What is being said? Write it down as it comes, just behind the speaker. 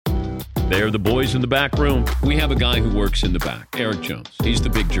They're the boys in the back room. We have a guy who works in the back, Eric Jones. He's the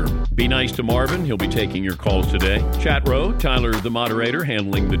big German. Be nice to Marvin. He'll be taking your calls today. Chat row, Tyler, the moderator,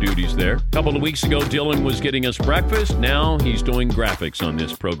 handling the duties there. A couple of weeks ago, Dylan was getting us breakfast. Now he's doing graphics on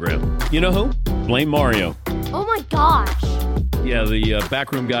this program. You know who? Blame Mario. Oh my gosh. Yeah, the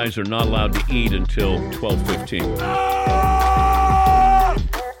backroom guys are not allowed to eat until 12:15.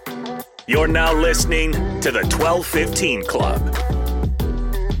 You're now listening to the 12:15 Club.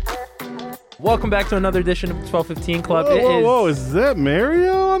 Welcome back to another edition of the 12:15 Club. Whoa, is that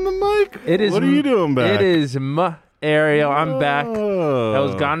Mario on the mic? It is. What are you doing back? It is Ariel. I'm back. I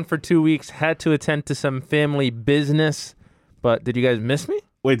was gone for 2 weeks, had to attend to some family business. But did you guys miss me?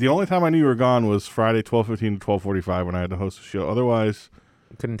 Wait, the only time I knew you were gone was Friday 12:15 to 12:45 when I had to host a show. Otherwise,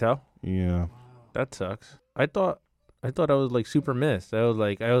 Couldn't tell? yeah. That sucks. I thought I was like super missed. I was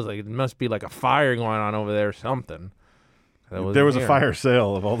like, it must be like a fire going on over there or something. There was a fire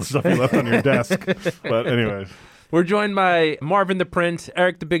sale of all the stuff you left on your desk. But anyways. We're joined by Marvin the Prince,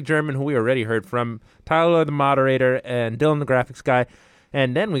 Eric the Big German, who we already heard from, Tyler the moderator, and Dylan the graphics guy.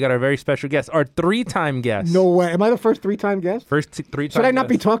 And then we got our very special guest, our three-time guest. No way. Am I the first three-time guest? Three-time Should I not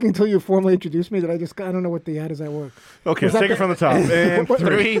be guest. talking until you formally introduce me? I don't know what the how does that work? Okay, Was let's that take it from the top. And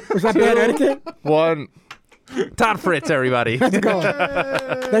Three, Was that bad etiquette? one. Todd Fritz, everybody. Let's go.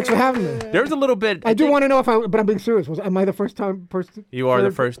 Thanks for having me. There was a little bit. I do want to know but I'm being serious. Am I the first time person? You are the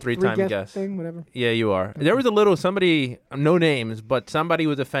third- first three-time three guest. Thing, whatever. Yeah, you are. There was a little, somebody, no names, but somebody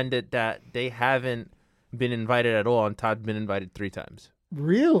was offended that they haven't been invited at all, and Todd's been invited 3 times.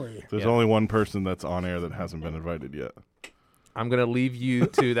 Really? there's only one person that's on air that hasn't been invited yet. I'm going to leave you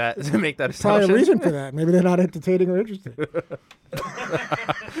to that, to make that Probably assumption. a reason for that. Maybe they're not entertaining or interesting.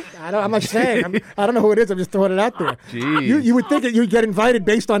 I'm not saying. I don't know who it is. I'm just throwing it out there. Jeez. You would think that you'd get invited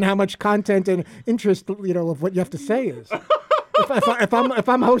based on how much content and interest, of what you have to say is. If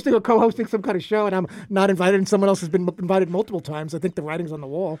I'm hosting or co-hosting some kind of show and I'm not invited and someone else has been invited multiple times, I think the writing's on the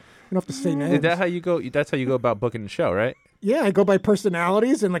wall. You don't have to say names. Is that how you go? That's how you go about booking the show, right? Yeah, I go by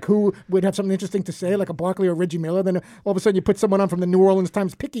personalities and like who would have something interesting to say, like a Barkley or Reggie Miller. Then all of a sudden you put someone on from the New Orleans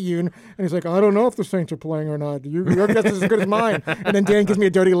Times-Picayune, and he's like, I don't know if the Saints are playing or not. Your guess is as good as mine. And then Dan gives me a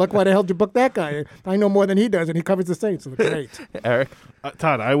dirty look. Why the hell did you book that guy? I know more than he does, and he covers the Saints. So great. Eric?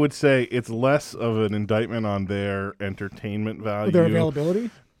 Todd, I would say it's less of an indictment on their entertainment value. Their availability.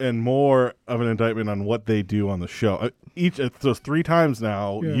 And more of an indictment on what they do on the show. Those 3 times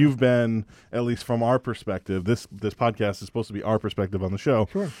now, you've been, at least from our perspective, this podcast is supposed to be our perspective on the show.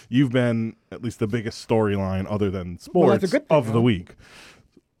 Sure. You've been at least the biggest storyline other than that's sports a good thing, of the week.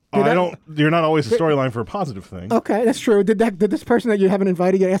 Did You're not always a storyline for a positive thing. Okay, that's true. Did this person that you haven't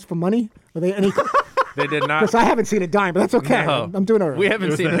invited yet ask for money? Were they any? They did not. Because I haven't seen a dime, but that's okay. No. I'm doing all right. We It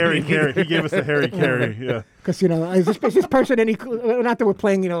haven't was seen the Harry it. Carey. He gave us the Harry Carey. Yeah. Because, is this person any, not that we're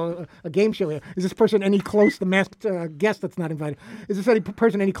playing, a game show here. Is this person any close, the masked guest that's not invited? Is this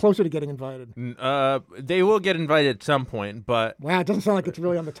person any closer to getting invited? They will get invited at some point, but Wow, it doesn't sound like it's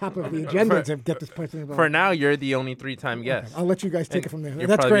really on the top of the agenda to get this person involved. for now, you're the only 3-time guest. I'll let you guys take it from there. you're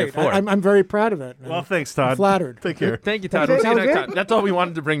That's probably great. a 4th. I'm very proud of that. Well, thanks, Todd. I'm flattered. Take care. Thank you, Todd. That We'll see you was next it? time. That's all we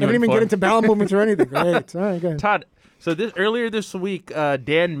wanted to bring I you didn't in even for. get into bowel movements or anything. Great. All right, good. Todd, so earlier this week,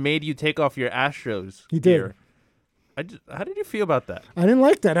 Dan made you take off your Astros He did. gear. How did you feel about that? I didn't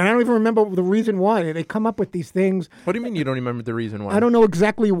like that. And I don't even remember the reason why. They come up with these things. What do you mean you don't remember the reason why? I don't know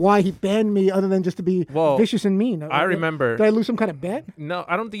exactly why he banned me other than just to be Well, vicious and mean. I remember. Did I lose some kind of bet? No,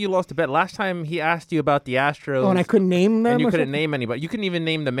 I don't think you lost a bet. Last time he asked you about the Astros. Oh, and I couldn't name them? And you or couldn't something? name anybody. You couldn't even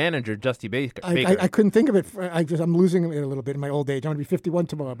name the manager, Dusty Baker. I couldn't think of it. I'm losing it a little bit in my old age. I'm going to be 51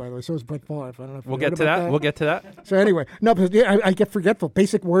 tomorrow, by the way. So is Brett Favre. I don't know if We'll you get heard to about that. We'll get to that. So anyway, no, because I get forgetful.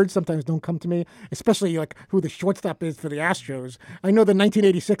 Basic words sometimes don't come to me, especially like who the shortstop is for the Astros. I know the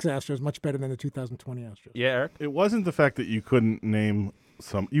 1986 Astros much better than the 2020 Astros. Yeah, Eric? It wasn't the fact that you couldn't name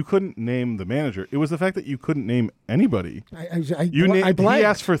the manager. It was the fact that you couldn't name anybody. He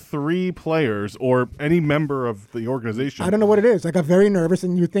asked for 3 players or any member of the organization. I don't know what it is. I got very nervous,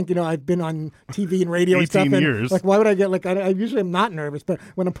 and you think, I've been on TV and radio and stuff. 18 and, years. Like, why would I get, I usually am not nervous, but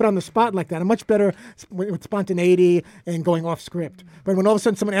when I'm put on the spot like that, I'm much better with spontaneity and going off script. But when all of a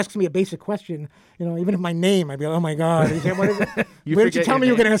sudden someone asks me a basic question, even if my name, I'd be like, oh my God. What is it? Where did you tell me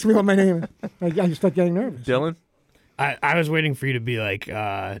you were going to ask me what my name is? I just start getting nervous. Dylan? I was waiting for you to be like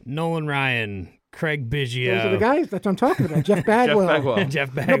Nolan Ryan, Craig Biggio. Those are the guys. That's what I'm talking about. Jeff Bagwell.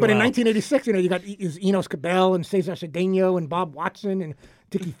 Jeff Bagwell. No, but in 1986, you got Enos Cabell and Cesar Cedeno and Bob Watson and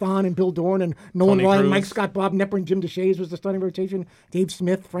Dickie Thon and Bill Dorn and Nolan Tony Ryan, Cruz. Mike Scott, Bob Knepper, and Jim DeShays was the starting rotation. Dave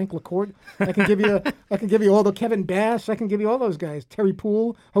Smith, Frank LaCourte. I can give you all the Kevin Bass. I can give you all those guys. Terry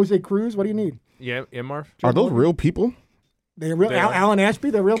Poole, Jose Cruz. What do you need? Yeah, Marv? Are those real people? They're real. Alan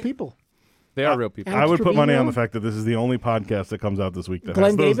Ashby. They're real people. They are real people. I would put money on the fact that this is the only podcast that comes out this week that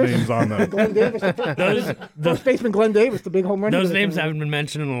has those names on them. Glenn Davis. First baseman Glenn Davis, the big home run. Those names haven't been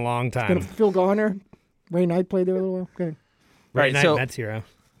mentioned in a long time. Phil Garner. Ray Knight played there a little while. Okay. Ray Knight, Mets hero.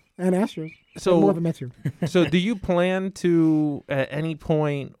 And Astros. So more of a Mets hero. So do you plan to, at any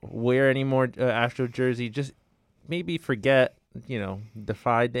point, wear any more Astro jersey? Just maybe forget,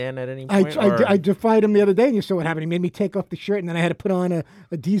 defy Dan at any point? I defied him the other day, and you saw what happened. He made me take off the shirt, and then I had to put on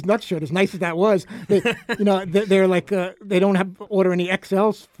a D's Nuts shirt. As nice as that was, they're like they don't order any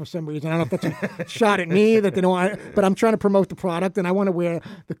XLs for some reason. I don't know if that's a shot at me that they don't. But I'm trying to promote the product, and I want to wear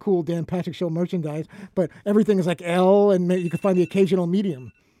the cool Dan Patrick Show merchandise. But everything is like L, and you can find the occasional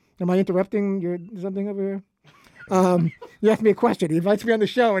medium. Am I interrupting something over here? You asked me a question. He invites me on the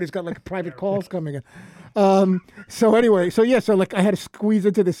show, and he's got like private calls coming in. So I had to squeeze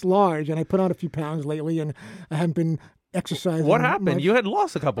into this large, and I put on a few pounds lately, and I haven't been exercising. What happened? Much. You had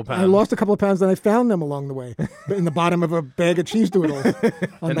lost a couple pounds. I lost a couple of pounds, and I found them along the way in the bottom of a bag of cheese doodles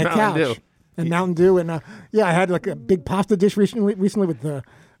on my couch. And Mountain Dew, and I had like a big pasta dish recently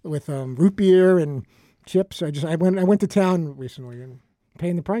with root beer and chips. I went to town recently and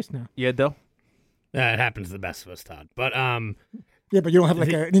paying the price now. Yeah, though. It happens to the best of us, Todd. But yeah, but you don't have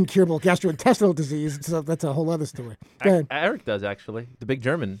like an incurable gastrointestinal disease, so that's a whole other story. Go ahead. Eric does, actually. The big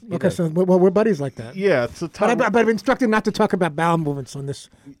German. Okay, so we're buddies like that. Yeah, it's a tough... But I've been instructed not to talk about bowel movements on this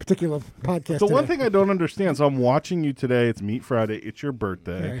particular podcast. So one thing I don't understand, so I'm watching you today, it's Meat Friday, it's your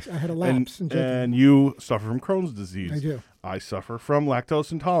birthday. Okay, I had a lapse. And you suffer from Crohn's disease. I do. I suffer from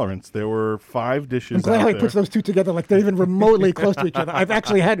lactose intolerance. There were 5 dishes I'm glad how he puts those two together like they're even remotely close to each other. I've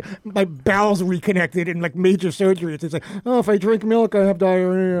actually had my bowels reconnected in like major surgery. It's like, if I drink milk, I have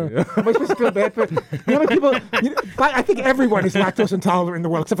diarrhea. Am I supposed to feel bad for people? I think everyone is lactose intolerant in the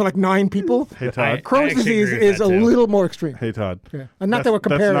world, except for like 9 people. Hey, Todd. Crohn's disease is a little more extreme. Hey, Todd. Yeah. And not that we're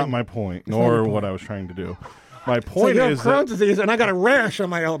comparing. That's not my point, nor what I was trying to do. My point so you is have Crohn's disease, and I got a rash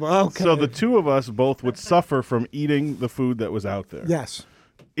on my elbow. Okay. So the two of us both would suffer from eating the food that was out there. Yes.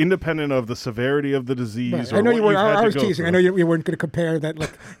 Independent of the severity of the disease. Right. Or I know you were. I was teasing. Through. I know you weren't going to compare that.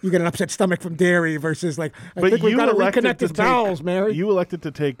 Like you get an upset stomach from dairy versus like. I think we've got to reconnect his bowels, Mary. You elected to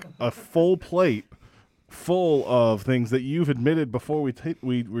take a full plate full of things that you've admitted before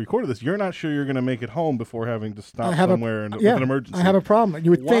we recorded this. You're not sure you're going to make it home before having to stop somewhere with an emergency. I have a problem.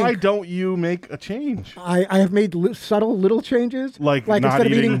 You would think. Why don't you make a change? I have made subtle little changes. Like not instead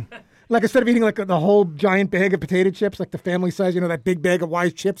of eating... Like instead of eating like the whole giant bag of potato chips, like the family size, that big bag of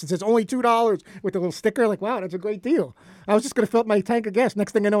Wise chips, it says only $2 with the little sticker. Like, wow, that's a great deal. I was just going to fill up my tank of gas.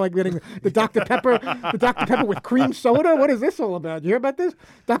 Next thing I know, I'm getting the Dr. Pepper, with cream soda. What is this all about? You hear about this?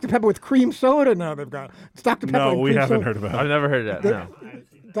 Dr. Pepper with cream soda? No, they've got it's Dr. Pepper. No, and we cream haven't soda. heard about it. I've never heard of that. No.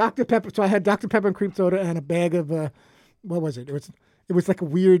 Dr. Pepper. So I had Dr. Pepper and cream soda and a bag of what was it? It was like a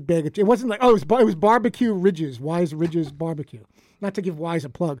weird bag of. It wasn't like it was barbecue Ridges, Wise Ridges barbecue. Not to give Wise a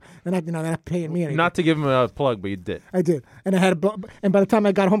plug, and they're not paying me anything. Not to give him a plug, but you did. I did, and I had and by the time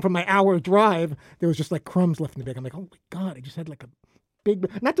I got home from my hour drive, there was just like crumbs left in the bag. I'm like, oh my god, I just had like a big,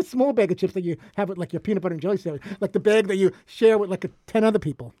 not the small bag of chips that you have with like your peanut butter and jelly sandwich, like the bag that you share with like 10 other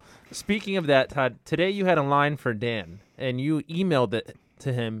people. Speaking of that, Todd, today you had a line for Dan, and you emailed it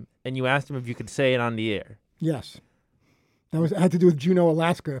to him, and you asked him if you could say it on the air. Yes. That had to do with Juneau,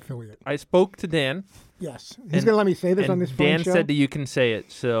 Alaska affiliate. I spoke to Dan. Yes. He's going to let me say this on this phone Dan show. said that you can say it,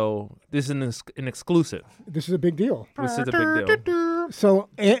 so this is an exclusive. This is a big deal. This is a big deal. So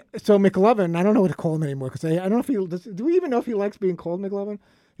McLovin, I don't know what to call him anymore because I don't know if he do we even know if he likes being called McLovin?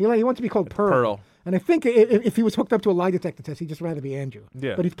 He wants to be called Pearl. And I think if he was hooked up to a lie detector test, he'd just rather be Andrew.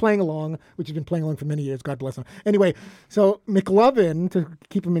 Yeah. But he's playing along, which he's been playing along for many years. God bless him. Anyway, so McLovin, to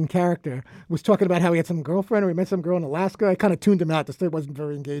keep him in character, was talking about how he had some girlfriend or he met some girl in Alaska. I kind of tuned him out. The story wasn't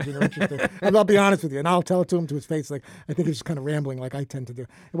very engaging or interesting. And I'll be honest with you, and I'll tell it to him to his face. Like I think he's just kind of rambling, like I tend to do.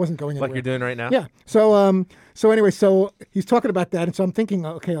 It wasn't going anywhere. Like you're doing right now. Yeah. So anyway, so he's talking about that, and so I'm thinking,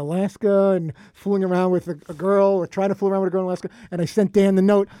 okay, Alaska and fooling around with a girl or trying to fool around with a girl in Alaska, and I sent Dan the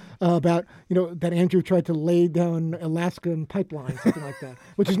note about that Andrew tried to lay down Alaskan pipeline, something like that,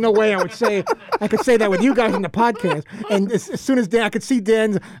 which is no way I would say. I could say that with you guys on the podcast. And as soon as Dan, I could see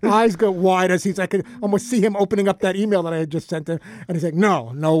Dan's eyes go wide as I could almost see him opening up that email that I had just sent him. And he's like,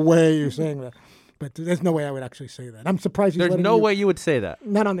 no way you're saying that. But there's no way I would actually say that. I'm surprised he's There's no way you would say that.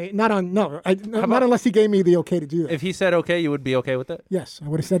 Not unless he gave me the okay to do that. If he said okay, you would be okay with it? Yes, I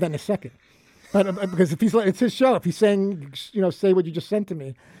would have said that in a second. But because if it's his show, if he's saying, say what you just sent to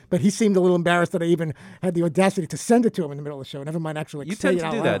me. But he seemed a little embarrassed that I even had the audacity to send it to him in the middle of the show. Never mind actually You say tend it to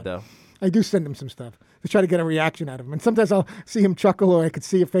out do loud. that, though. I do send him some stuff to try to get a reaction out of him. And sometimes I'll see him chuckle, or I could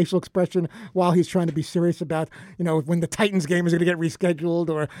see a facial expression while he's trying to be serious about, when the Titans game is going to get rescheduled,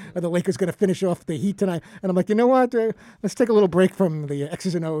 or the Lakers going to finish off the Heat tonight. And I'm like, you know what? Let's take a little break from the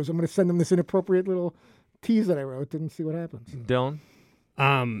X's and O's. I'm going to send him this inappropriate little tease that I wrote and see what happens. Dylan?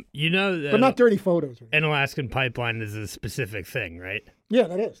 But not dirty photos. An Alaskan pipeline is a specific thing, right? Yeah,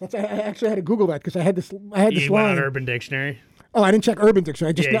 that is. I actually had to Google that because I had this You line. went on Urban Dictionary? Oh, I didn't check Urban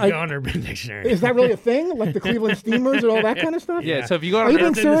Dictionary. You go on Urban Dictionary. Is that really a thing? Like the Cleveland Steamers and all that kind of stuff? Yeah, so if you go on Are you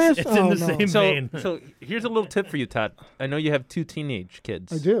being serious? It's in the same vein. So here's a little tip for you, Todd. I know you have 2 teenage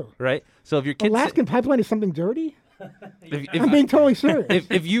kids. I do. Right? So if your kids... Alaskan pipeline is something dirty? If I'm being totally serious.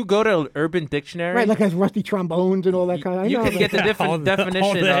 If you go to Urban Dictionary... Right, like has rusty trombones and all that kind of... You can get the different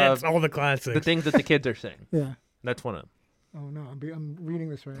definition of all the classics. the things that the kids are saying. Yeah. That's one of them. Oh, no, I'm reading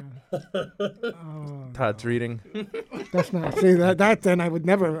this right now. Todd's reading. That's not... See, that then I would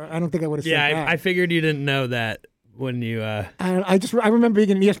never... I don't think I would have said that. I figured you didn't know that when you... I remember being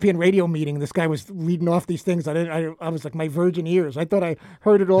in an ESPN radio meeting. This guy was reading off these things. I was like my virgin ears. I thought I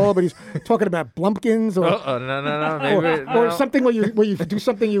heard it all, but he's talking about Blumpkins or no. something where you do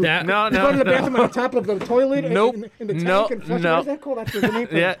something you go to the bathroom on top of the toilet in the tank and flush. What is that called? That's the name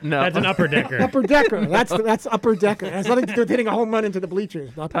for it. That's an upper decker. Upper decker. That's upper decker. It has nothing to do with hitting a home run into the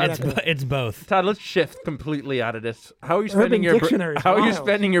bleachers. It's both. Todd, let's shift completely out of this. How are you spending your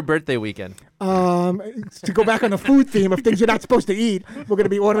spending your birthday weekend? To go back on the food theme of things you're not supposed to eat, we're going to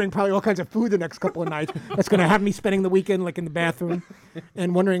be ordering probably all kinds of food the next couple of nights. That's going to have me spending the weekend like in the bathroom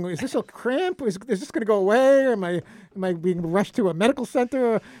and wondering, is this a cramp? Is this going to go away? Or am I being rushed to a medical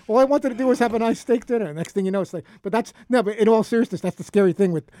center? All I wanted to do was have a nice steak dinner. Next thing you know, it's like, but in all seriousness, that's the scary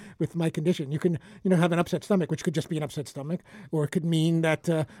thing with my condition. You can, have an upset stomach, which could just be an upset stomach, or it could mean that,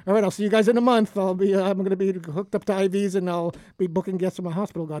 all right, I'll see you guys in a month. I'm going to be hooked up to IVs and I'll be booking guests in my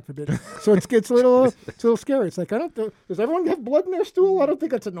hospital, God forbid. So it's a little scary. It's like, does everyone have blood in their stool? I don't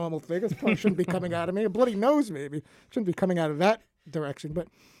think that's a normal thing. It probably shouldn't be coming out of me. A bloody nose, maybe. Shouldn't be coming out of that direction. But,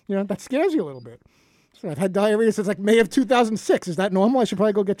 that scares you a little bit. So I've had diarrhea since like May of 2006. Is that normal? I should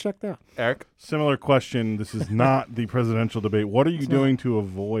probably go get checked out. Eric? Similar question. This is not the presidential debate. What are you doing to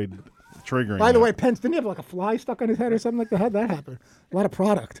avoid triggering By the way, Pence, didn't he have like a fly stuck on his head or something like that? How'd that happen? A lot of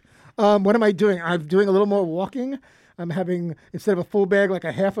product. What am I doing? I'm doing a little more walking. I'm having, instead of a full bag, like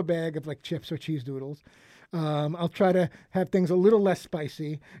a half a bag of like chips or cheese doodles. I'll try to have things a little less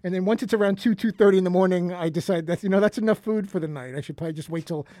spicy. And then once it's around 2:30 in the morning, I decide that, that's enough food for the night. I should probably just wait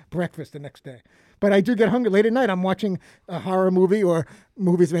till breakfast the next day. But I do get hungry late at night. I'm watching a horror movie or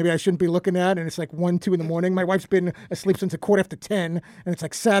movies maybe I shouldn't be looking at, and it's like 1, 2 in the morning. My wife's been asleep since 10:15, and it's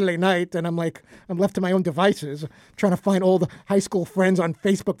like Saturday night, and I'm left to my own devices, trying to find all the high school friends on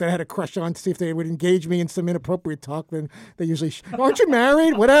Facebook that I had a crush on to see if they would engage me in some inappropriate talk. Then they usually, aren't you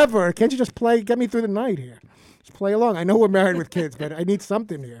married? Whatever. Can't you just get me through the night here? Just play along. I know we're married with kids, but I need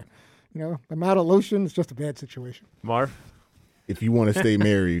something here. I'm out of lotion. It's just a bad situation. Marv? If you want to stay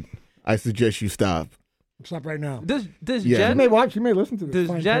married, I suggest you stop. Stop right now. Does Yeah. Jen She may listen to this.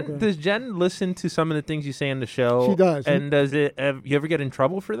 Does Jen listen to some of the things you say on the show? She does. And does it? You ever get in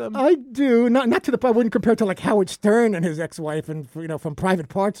trouble for them? I do. Not to the point. I wouldn't compare to like Howard Stern and his ex-wife and from Private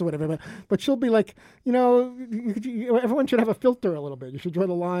Parts or whatever. But she'll be like, everyone should have a filter a little bit. You should draw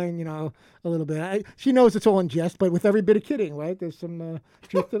the line, a little bit. She knows it's all in jest, but with every bit of kidding, right? There's some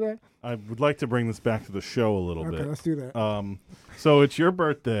truth to that. I would like to bring this back to the show a little bit. Okay, let's do that. So it's your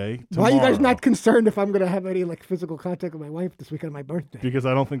birthday tomorrow. Why are you guys not concerned if I'm going to have any like physical contact with my wife this weekend on my birthday? Because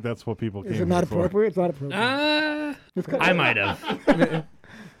I don't think that's what people came Is here it not for. appropriate? It's not appropriate. I might have.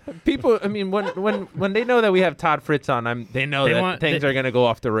 People, I mean, when they know that we have Todd Fritz on, they know that things are going to go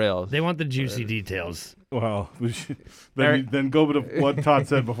off the rails. They want the juicy details. Well, we should, then go to what Todd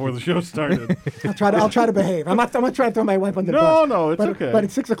said before the show started. I'll try to behave. I'm not trying to throw my wife under the bus. No, it's okay. But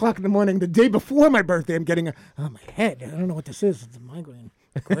at 6:00 in the morning, the day before my birthday, I'm getting my head. I don't know what this is. It's a migraine.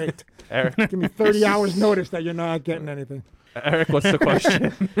 Great. Eric, give me 30 hours notice that you're not getting anything. Eric, what's the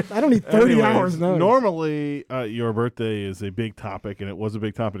question? I don't need 30 hours notice. Normally, your birthday is a big topic, and it was a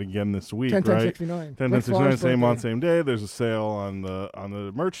big topic again this week, 10/10/69. 10/10/69, same day. There's a sale on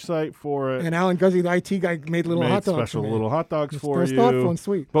the merch site for it. And Alan Guzzi, the IT guy, made hot dogs. Special little hot dogs for you. Thoughtful and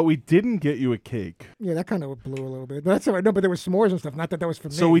sweet. But we didn't get you a cake. Yeah, that kind of blew a little bit. But that's all right. No, but there were s'mores and stuff. Not that was for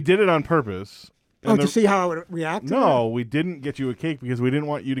me. So we did it on purpose. To see how I would react? No, we didn't get you a cake because we didn't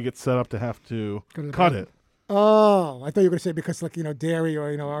want you to get set up to have to cut it. Oh, I thought you were going to say because, dairy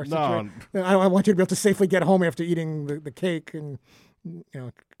or, our situation. I want you to be able to safely get home after eating the cake and,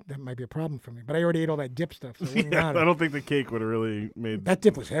 that might be a problem for me. But I already ate all that dip stuff. So I don't think the cake would have really made... That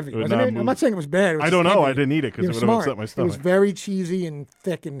dip was heavy, wasn't it? I'm not saying it was bad. It was I don't know. heavy. I didn't eat it because it would have upset my stomach. It was very cheesy and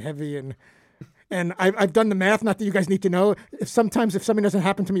thick and heavy. And I've done the math, not that you guys need to know. Sometimes if something doesn't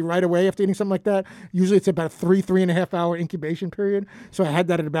happen to me right away after eating something like that, usually it's about a 3.5 hour incubation period. So I had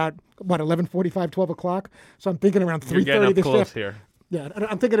that at about, 11:45, 12 o'clock. So I'm thinking around 3:30 this afternoon. Yeah,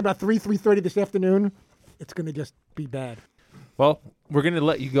 I'm thinking about 3:30 this afternoon. It's going to just be bad. Well, we're going to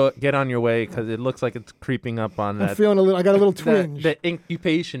let you get on your way because it looks like it's creeping up on that. I'm feeling I got a little twinge. The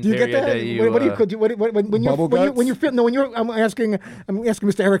incubation do you period. Get that? What do you when you're I'm asking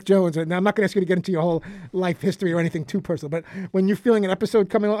Mr. Eric Jones, and I'm not going to ask you to get into your whole life history or anything too personal, but when you're feeling an episode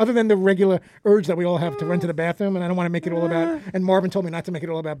coming on, other than the regular urge that we all have to run to the bathroom, and I don't want to make it all about, and Marvin told me not to make it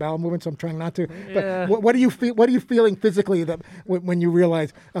all about bowel movement, so I'm trying not to. Yeah. But what do you feel? What are you feeling physically that when you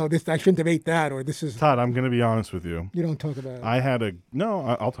realize, I shouldn't have ate that, or this is... Todd, I'm going to be honest with you. You don't talk about it.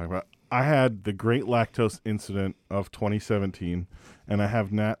 I'll talk about it. I had the great lactose incident of 2017, and I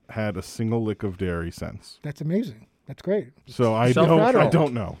have not had a single lick of dairy since. That's amazing. That's great. So I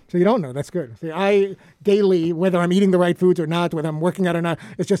don't know. So you don't know. That's good. See, I daily, whether I'm eating the right foods or not, whether I'm working out or not,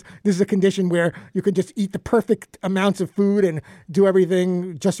 it's just this is a condition where you can just eat the perfect amounts of food and do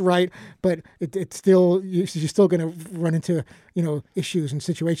everything just right, but it's still you're still going to run into issues and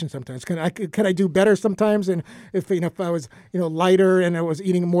situations sometimes. Can I do better sometimes? And if I was lighter and I was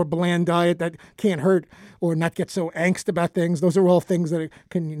eating a more bland diet, that can't hurt, or not get so angst about things. Those are all things that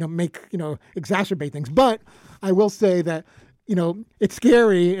can make exacerbate things. But I will say that, it's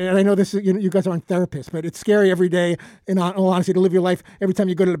scary, and I know this is, you guys aren't therapists, but it's scary every day, in all honesty, to live your life every time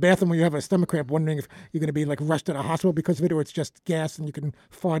you go to the bathroom when you have a stomach cramp, wondering if you're going to be rushed to the hospital because of it, or it's just gas and you can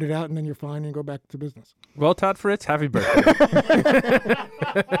fart it out and then you're fine and go back to business. Well, Todd Fritz, happy birthday.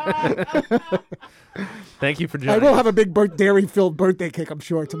 Thank you for joining. I will have a big dairy-filled birthday cake, I'm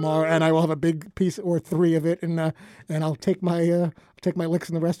sure, tomorrow, and I will have a big piece or 3 of it, and I'll take my licks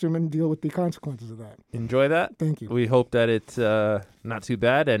in the restroom and deal with the consequences of that. Enjoy that. Thank you. We hope that it's not too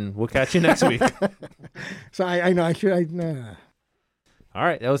bad, and we'll catch you next week. So I know I should. All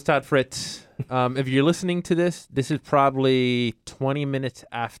right, that was Todd Fritz. If you're listening to this is probably 20 minutes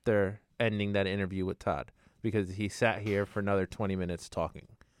after ending that interview with Todd, because he sat here for another 20 minutes talking,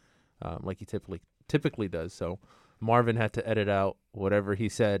 like he typically does. So Marvin had to edit out whatever he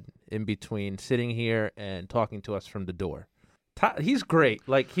said in between sitting here and talking to us from the door. He's great.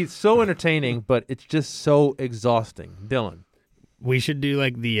 He's so entertaining, but it's just so exhausting. Dylan. We should do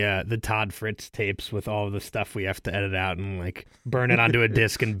the Todd Fritz tapes with all the stuff we have to edit out and burn it onto a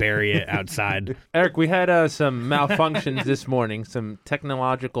disc and bury it outside. Eric, we had some malfunctions this morning, some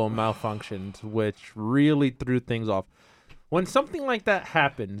technological malfunctions, which really threw things off. When something like that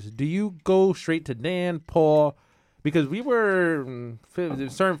happens, do you go straight to Dan, Paul? Because we were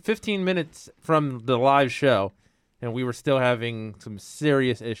 15 minutes from the live show, and we were still having some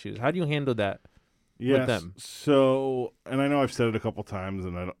serious issues. How do you handle that with them? So, and I know I've said it a couple times,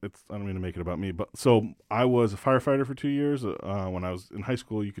 and I don't mean to make it about me, but so I was a firefighter for 2 years. When I was in high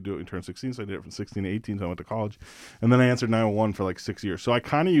school, you could do it when you turn 16, so I did it from 16 to 18, so I went to college. And then I answered 911 for 6 years. So I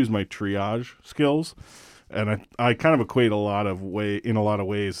kind of use my triage skills, and I kind of equate in a lot of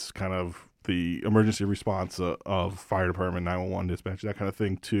ways, kind of the emergency response of fire department, 911 dispatch, that kind of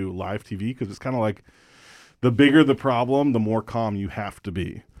thing, to live TV, because it's kind of like the bigger the problem, the more calm you have to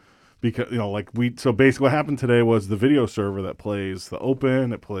be. Because, so basically what happened today was the video server that plays the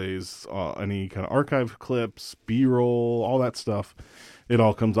open, it plays any kind of archive clips, B-roll, all that stuff. It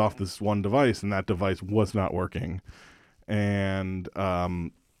all comes off this one device, and that device was not working. And,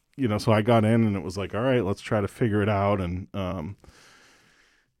 so I got in and it was all right, let's try to figure it out. And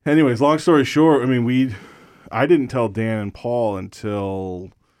anyways, long story short, I didn't tell Dan and Paul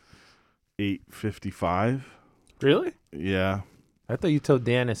until 8:55. Really? Yeah. I thought you told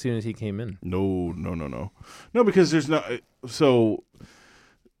Dan as soon as he came in. No, because there's no. So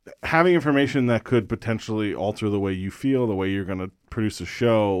having information that could potentially alter the way you feel, the way you're going to produce a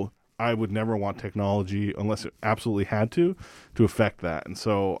show, I would never want technology, unless it absolutely had to affect that. And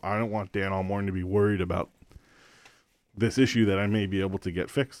so I don't want Dan all morning to be worried about this issue that I may be able to get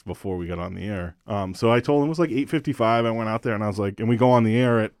fixed before we got on the air. So I told him it was 8:55. I went out there and I was and we go on the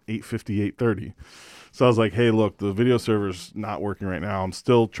air at 8:50, 8:30. So I was like, hey, look, the video server's not working right now. I'm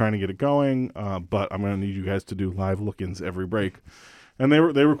still trying to get it going, but I'm going to need you guys to do live look-ins every break. And they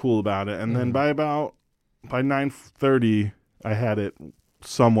were cool about it. And then by 9:30, I had it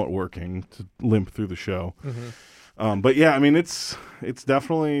somewhat working to limp through the show. Mm-hmm. But yeah, it's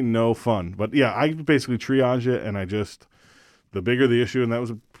definitely no fun. But yeah, I basically triage it, and the bigger the issue, and that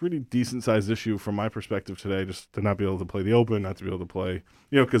was pretty decent sized issue from my perspective today, just to not be able to play the Open, not to be able to play,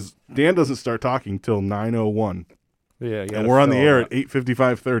 because Dan doesn't start talking till 9:01. Yeah, And we're on the air at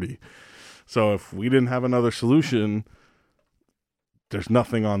 8:55:30. So if we didn't have another solution, there's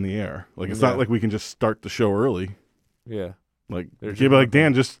nothing on the air. Like, it's not like we can just start the show early. Yeah. Like, you'd be like,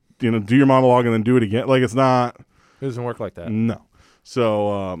 Dan, just, do your monologue and then do it again. Like, it's not. It doesn't work like that. No.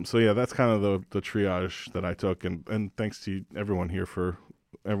 So yeah, that's kind of the triage that I took. And thanks to everyone here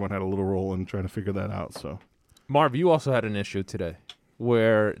everyone had a little role in trying to figure that out. So, Marv, you also had an issue today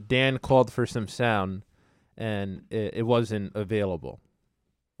where Dan called for some sound and it wasn't available.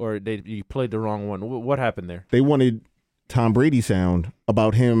 Or you played the wrong one. What happened there? They wanted Tom Brady sound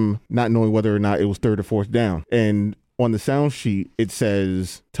about him not knowing whether or not it was third or fourth down. And on the sound sheet, it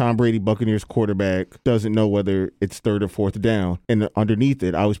says Tom Brady, Buccaneers quarterback, doesn't know whether it's third or fourth down. And underneath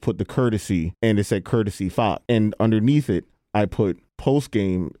it, I always put the courtesy, and it said courtesy Fox. And underneath it, I put post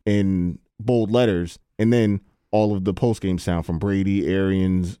game in bold letters, and then all of the post game sound from Brady,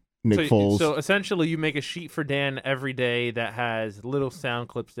 Arians, Nick Foles. So essentially, you make a sheet for Dan every day that has little sound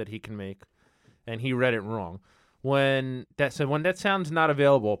clips that he can make, and he read it wrong. When that sound's not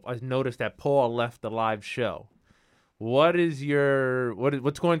available, I noticed that Paul left the live show. What's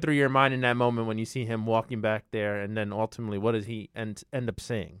going through your mind in that moment when you see him walking back there, and then ultimately, what does he end up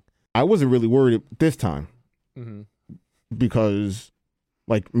saying? I wasn't really worried this time because,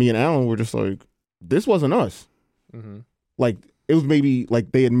 like, me and Alan were just like, this wasn't us. Like, it was maybe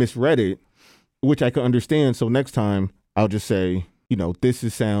like they had misread it, which I could understand. So next time, I'll just say, this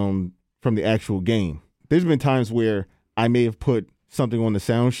is sound from the actual game. There's been times where I may have put something on the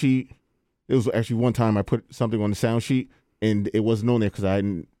sound sheet. It was actually one time I put something on the sound sheet and it wasn't on there because I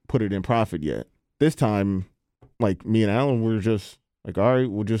hadn't put it in profit yet. This time, like, me and Alan were just like, all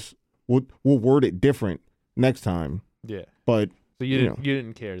right, we'll word it different next time. Yeah. But so you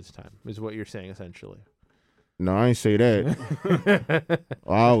didn't care this time, is what you're saying essentially. No, I ain't say that.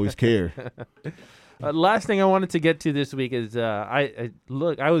 I always care. Last thing I wanted to get to this week is I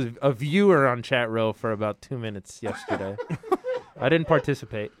was a viewer on Chat Row for about 2 minutes yesterday. I didn't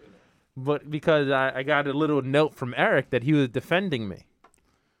participate. But because I got a little note from Eric that he was defending me.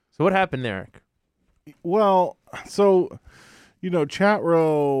 So what happened there, Eric? Well, so, Chat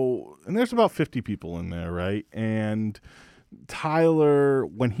Row, and there's about 50 people in there, right? And Tyler,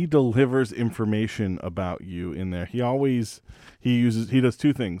 when he delivers information about you in there, he does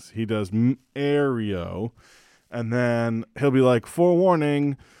two things. He does Mario, and then he'll be like,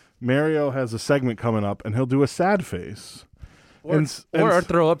 forewarning, Mario has a segment coming up, and he'll do a sad face. Or a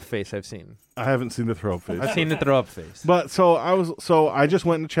throw up face. I've seen. I haven't seen the throw up face. I've seen the throw up face. But I just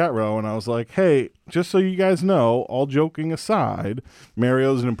went in Chat Row and I was like, hey, just so you guys know, all joking aside,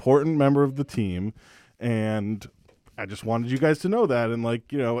 Mario's an important member of the team, and I just wanted you guys to know that. And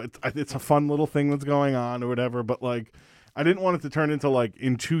it's a fun little thing that's going on or whatever. But I didn't want it to turn into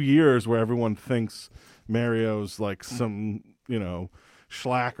in 2 years where everyone thinks Mario's some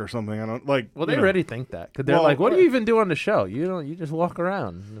schlack or something. I don't like. Well, they already think that because they're like, "What do you even do on the show? You just walk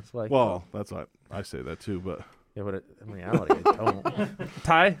around." And it's like, well, that's what I say that too, but yeah, but in reality, I don't.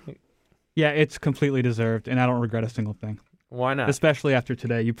 Ty, yeah, it's completely deserved, and I don't regret a single thing. Why not? Especially after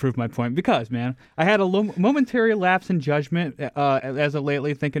today, you proved my point. Because, man, I had a momentary lapse in judgment as of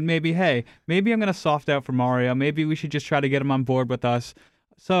lately, thinking maybe I'm gonna soft out for Mario. Maybe we should just try to get him on board with us.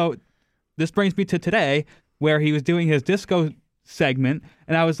 So this brings me to today, where he was doing his disco segment,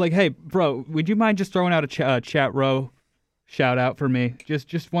 and I was like, hey, bro, would you mind just throwing out a Chat Row shout out for me?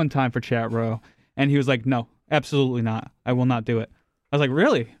 Just one time for Chat Row. And he was like, no, absolutely not. I will not do it. I was like,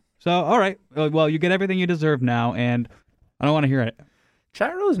 really? So, all right. Well, you get everything you deserve now, and I don't want to hear it.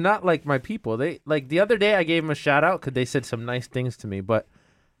 Chat Row is not like my people. They the other day I gave them a shout out because they said some nice things to me, but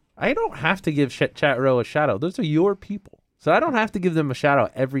I don't have to give Chat Row a shout out. Those are your people. So I don't have to give them a shout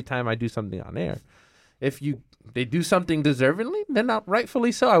out every time I do something on air. If they do something deservingly, then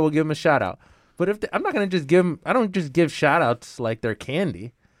rightfully so, I will give them a shout out. But I'm not going to just give them, I don't just give shout outs like they're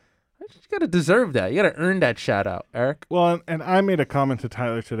candy. You got to deserve that. You got to earn that shout out, Eric. Well, and I made a comment to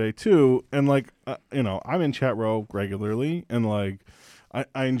Tyler today too. And I'm in Chat Row regularly and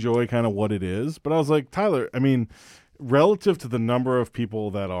I enjoy kind of what it is. But I was like, Tyler, I mean, relative to the number of people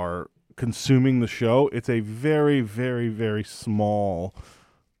that are consuming the show, it's a very, very, very small,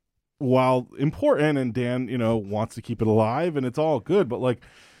 while important, and Dan, wants to keep it alive, and it's all good, but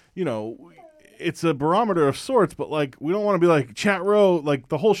it's a barometer of sorts, but we don't want to be like Chat Row,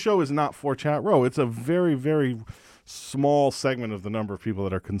 the whole show is not for Chat Row. It's a very, very small segment of the number of people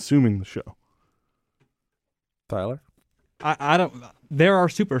that are consuming the show. Tyler? I don't. There are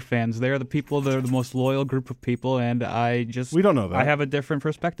super fans. They're the people. They're the most loyal group of people, and we don't know that. I have a different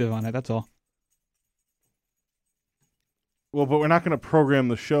perspective on it. That's all. Well, but we're not going to program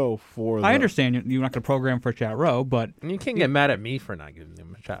the show for. I understand you're not going to program for Chat Row, but you can't get mad at me for not giving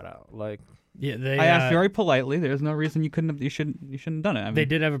them a shout out. Like, yeah, I asked very politely. There's no reason you shouldn't have done it. I mean, they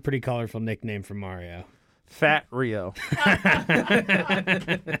did have a pretty colorful nickname for Mario. Fat Rio.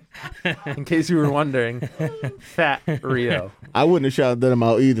 In case you were wondering, Fat Rio. I wouldn't have shouted them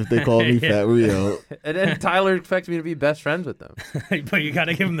out either if they called me Fat Rio. And then Tyler expects me to be best friends with them. But you got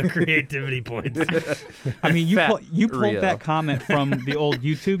to give him the creativity points. I mean, you pulled Rio. that comment from the old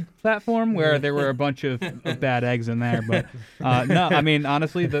YouTube platform where there were a bunch of bad eggs in there. But no, I mean,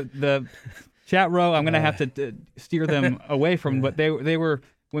 honestly, the Chat Row, I'm going to have to steer them away from. But they were.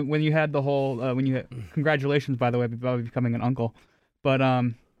 When you had the whole congratulations, by the way, about becoming an uncle, but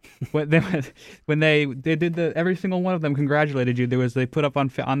when they did every single one of them congratulated you. They put up on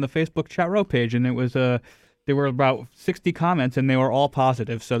the Facebook Chat Row page, and it was there were about 60 comments, and they were all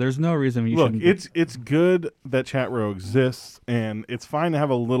positive. So there's no reason you shouldn't. Look, it's good that Chat Row exists, and it's fine to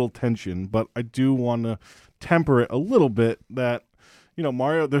have a little tension, but I do want to temper it a little bit. That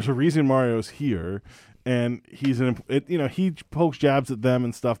Mario, there's a reason Mario's here. And he pokes jabs at them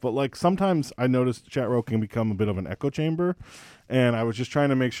and stuff, but like sometimes I noticed Chat Row can become a bit of an echo chamber, and I was just trying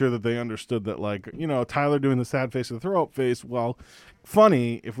to make sure that they understood that, like, Tyler doing the sad face or the throw up face, well,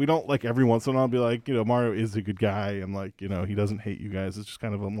 funny if we don't, like, every once in a while be like, Mario is a good guy and, like, he doesn't hate you guys. It's just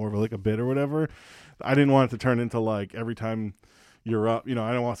kind of more of a bit or whatever. I didn't want it to turn into like every time you're up, I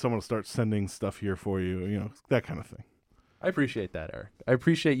don't want someone to start sending stuff here for you, that kind of thing. I appreciate that, Eric. I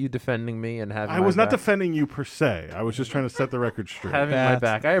appreciate you defending me and having. I was not defending you per se. I was just trying to set the record straight. Having my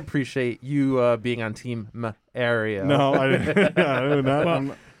back. I appreciate you being on Team Area. No, I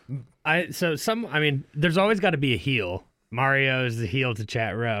didn't. There's always got to be a heel. Mario is the heel to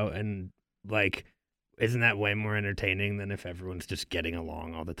Chat Row, and like, isn't that way more entertaining than if everyone's just getting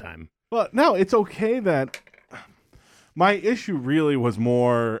along all the time? Well, no, it's okay that. My issue really was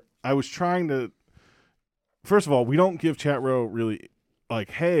more. I was trying to. First of all, we don't give Chat Row really like,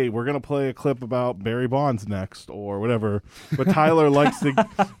 hey, we're gonna play a clip about Barry Bonds next or whatever. But Tyler likes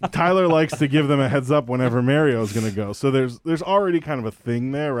to give them a heads up whenever Mario's gonna go. So there's already kind of a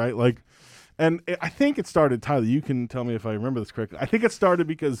thing there, right? Like, and I think it started. Tyler, you can tell me if I remember this correctly. I think it started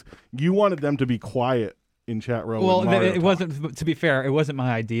because you wanted them to be quiet in Chat Row. Well, it wasn't. To be fair, it wasn't my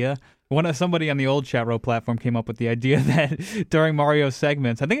idea. Somebody on the old Chat Row platform came up with the idea that during Mario's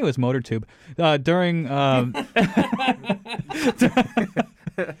segments, I think it was MotorTube, during the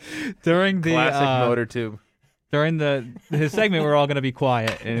classic MotorTube. During his segment, we're all going to be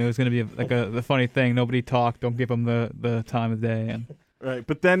quiet, and it was going to be like the funny thing. Nobody talk. Don't give them the time of day. And right,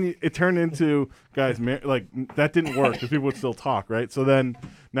 but then it turned into guys like that didn't work because people would still talk, right? So then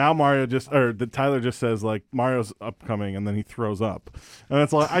now Tyler just says like Mario's upcoming, and then he throws up, and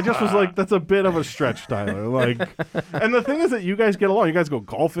it's like I just was like that's a bit of a stretch, Tyler. Like, and the thing is that you guys get along. You guys go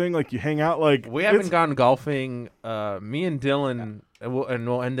golfing, like you hang out. Like we haven't gone golfing. Me and Dylan, and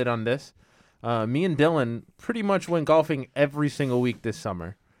we'll end it on this. Me and Dylan pretty much went golfing every single week this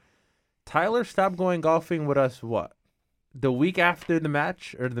summer. Tyler stopped going golfing with us, what? The week after the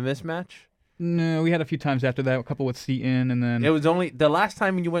match or the mismatch? No, we had a few times after that, a couple with Seaton, and then... It was only... The last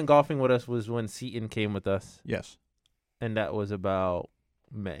time you went golfing with us was when Seaton came with us. Yes. And that was about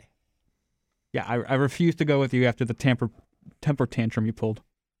May. Yeah, I refused to go with you after the temper tantrum you pulled.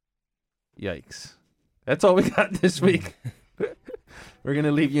 Yikes. That's all we got this week. We're going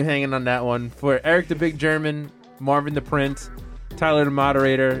to leave you hanging on that one. For Eric the Big German, Marvin the Prince, Tyler the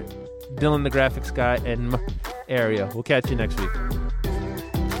Moderator, Dylan the Graphics Guy, and Area. We'll catch you next week.